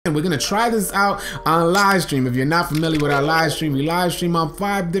And we're gonna try this out on live stream. If you're not familiar with our live stream, we live stream on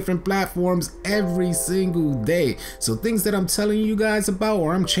 5 different platforms every single day. So things that I'm telling you guys about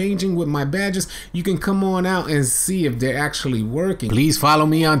or I'm changing with my badges, you can come on out and see if they're actually working. Please follow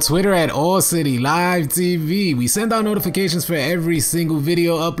me on Twitter at laaucy live TV. We send out notifications for every single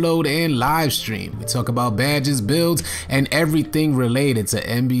video upload and live stream. We talk about badges, builds, and everything related to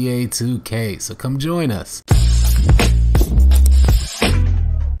NBA 2K. So come join us.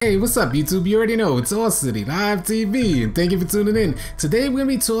 Hey, what's up YouTube? You already know it's laaucy live TV, and thank you for tuning in. Today we're gonna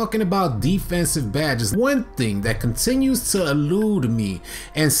be talking about defensive badges. One thing that continues to elude me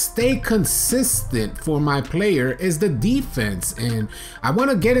and stay consistent for my player is the defense, and I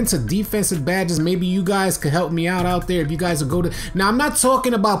want to get into defensive badges. Maybe you guys could help me out there if you guys will go to. Now I'm not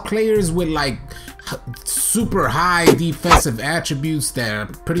talking about players with like super high defensive attributes that are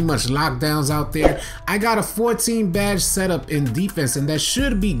pretty much lockdowns out there. I got a 14 badge setup in defense, and that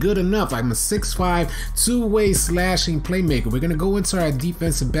should be good enough. I'm a 6'5", two-way slashing playmaker. We're gonna go into our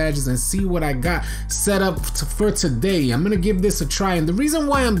defensive badges and see what I got set up for today. I'm gonna give this a try, and the reason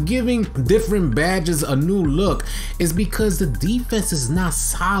why I'm giving different badges a new look is because the defense is not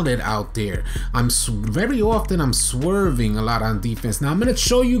solid out there. Very often I'm swerving a lot on defense. Now I'm gonna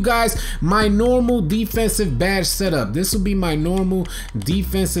show you guys my normal defensive badge setup. This will be my normal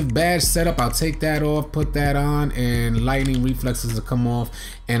defensive badge setup. I'll take that off, put that on, and lightning reflexes will come off,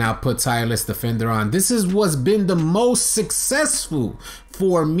 and I'll put tireless defender on. This is what's been the most successful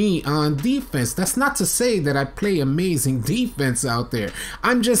for me on defense. That's not to say that I play amazing defense out there.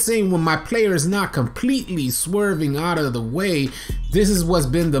 I'm just saying when my player is not completely swerving out of the way, this is what's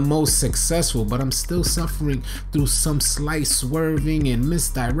been the most successful. But I'm still suffering through some slight swerving and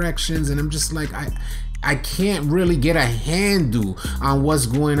misdirections, and I'm just like, I can't really get a handle on what's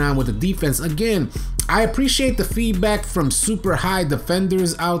going on with the defense. Again, I appreciate the feedback from super high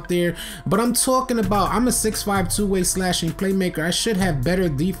defenders out there, but I'm talking about, I'm a 6'5", two-way slashing playmaker. I should have better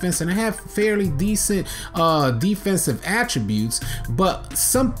defense, and I have fairly decent defensive attributes, but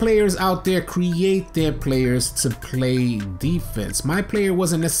some players out there create their players to play defense. My player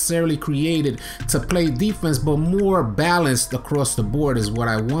wasn't necessarily created to play defense, but more balanced across the board is what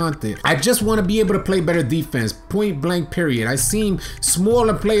I wanted. I just want to be able to play better defense, point blank period. I've seen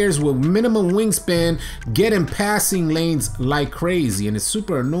smaller players with minimum wingspan get in passing lanes like crazy, and it's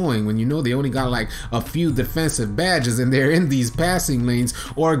super annoying when you know they only got like a few defensive badges and they're in these passing lanes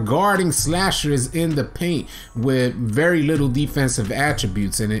or guarding slashers in the paint with very little defensive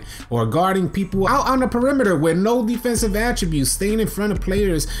attributes in it, or guarding people out on the perimeter with no defensive attributes, staying in front of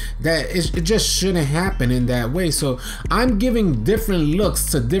players that it just shouldn't happen in that way. So I'm giving different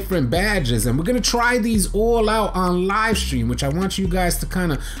looks to different badges, and we're gonna try these all out on live stream, which I want you guys to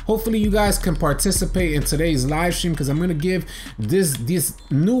kind of, hopefully you guys can participate in today's live stream, because I'm gonna give this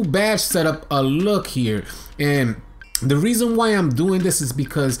new badge setup a look here. And the reason why I'm doing this is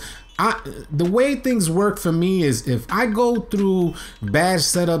because the way things work for me is, if I go through badge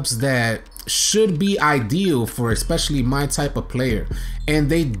setups that should be ideal for especially my type of player and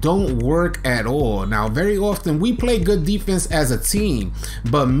they don't work at all. Now very often we play good defense as a team,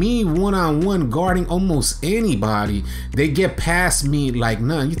 but me one-on-one guarding almost anybody, they get past me like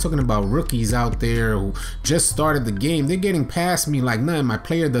none. You're talking about rookies out there who just started the game, they're getting past me like none. My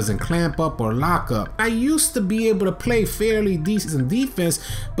player doesn't clamp up or lock up. I used to be able to play fairly decent defense,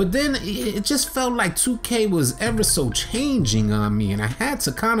 but then it just felt like 2K was ever so changing on me, and I had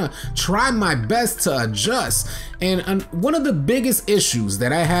to kind of try my best to adjust. And one of the biggest issues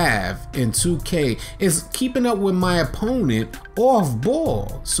that I have in 2K is keeping up with my opponent off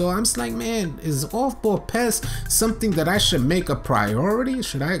ball. So I'm just like, man, is off ball pest something that I should make a priority?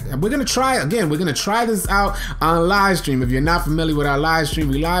 Should I? We're gonna try again. We're gonna try this out on live stream. If you're not familiar with our live stream,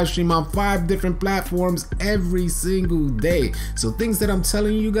 we live stream on 5 different platforms every single day. So things that I'm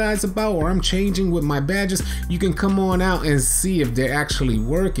telling you guys about or I'm changing with my badges, you can come on out and see if they're actually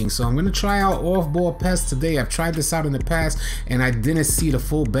working. So I'm gonna try out off ball pest today. I've tried this out in the past and I didn't see the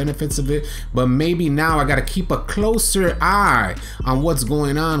full benefits of it, but maybe now I gotta keep a closer eye on what's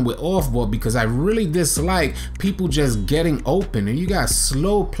going on with off ball, because I really dislike people just getting open, and you got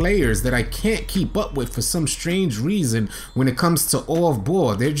slow players that I can't keep up with for some strange reason when it comes to off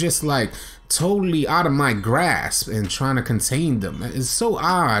ball. They're just like totally out of my grasp and trying to contain them. It's so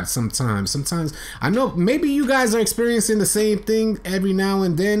odd sometimes. I know maybe you guys are experiencing the same thing every now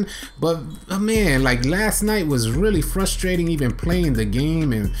and then, but man, like last night was really frustrating, even playing the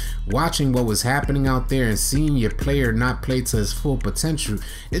game and watching what was happening out there and seeing your player not play to his full potential.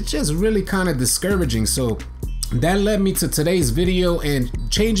 It's just really kind of discouraging. So that led me to today's video and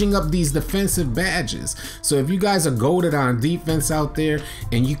changing up these defensive badges. So if you guys are goated on defense out there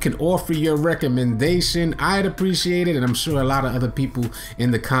and you can offer your recommendation, I'd appreciate it, and I'm sure a lot of other people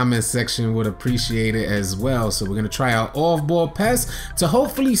in the comment section would appreciate it as well. So we're gonna try out off-ball pest to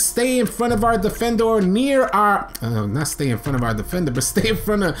hopefully stay in front of our defender, or near our not stay in front of our defender, but stay in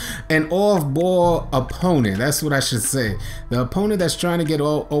front of an off-ball opponent. That's what I should say. The opponent that's trying to get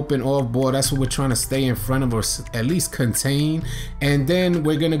all open off-ball, that's what we're trying to stay in front of, or at least contain. And then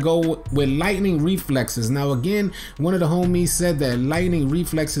we're gonna go with lightning reflexes. Now again, one of the homies said that lightning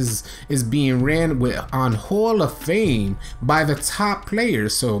reflexes is being ran with on Hall of Fame by the top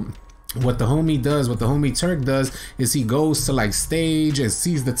players. So what the homie Turk does is he goes to like stage and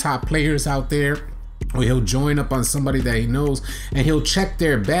sees the top players out there, or he'll join up on somebody that he knows and he'll check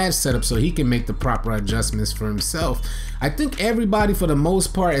their badge setup so he can make the proper adjustments for himself. I think everybody for the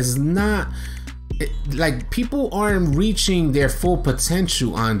most part is not like, people aren't reaching their full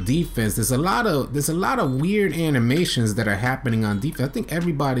potential on defense. There's a lot of weird animations that are happening on defense. I think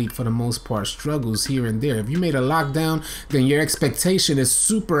everybody for the most part struggles here and there. If you made a lockdown, then your expectation is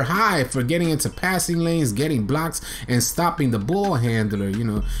super high for getting into passing lanes, getting blocks, and stopping the ball handler. You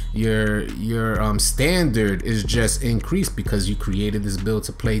know, your standard is just increased because you created this build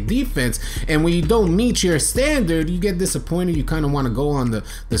to play defense. And when you don't meet your standard, you get disappointed. You kind of want to go on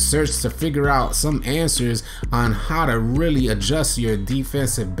the search to figure out some answers on how to really adjust your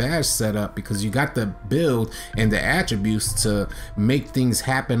defensive badge setup, because you got the build and the attributes to make things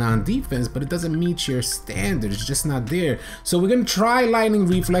happen on defense, but it doesn't meet your standard. It's just not there. So we're gonna try lightning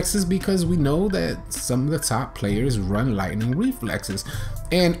reflexes because we know that some of the top players run lightning reflexes.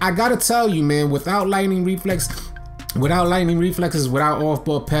 And I gotta tell you, man, without lightning reflexes, without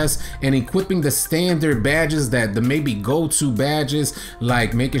off-ball pest, and equipping the standard badges, that the maybe go-to badges,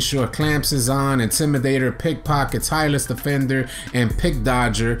 like making sure clamps is on, intimidator, pickpocket, tireless defender, and pick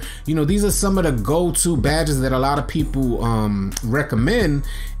dodger. You know, these are some of the go-to badges that a lot of people recommend.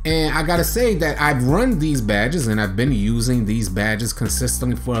 And I gotta say that I've run these badges and I've been using these badges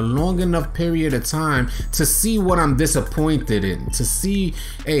consistently for a long enough period of time to see what I'm disappointed in, to see,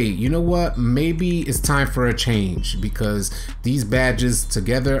 hey, you know what, maybe it's time for a change, because these badges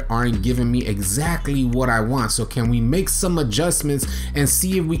together aren't giving me exactly what I want. So can we make some adjustments and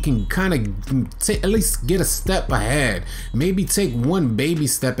see if we can kind of at least get a step ahead, maybe take one baby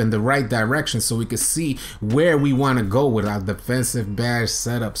step in the right direction so we can see where we want to go with our defensive badge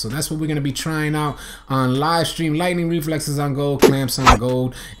setup. So that's what we're going to be trying out on live stream. Lightning reflexes on gold, clamps on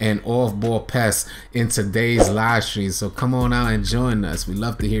gold, and off-ball pests in today's live stream. So come on out and join us. We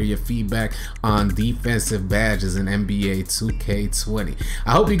love to hear your feedback on defensive badges in NBA 2K20.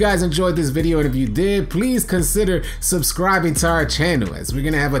 I hope you guys enjoyed this video, and if you did, please consider subscribing to our channel, as we're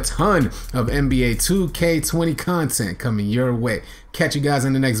going to have a ton of NBA 2K20 content coming your way. Catch you guys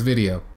in the next video.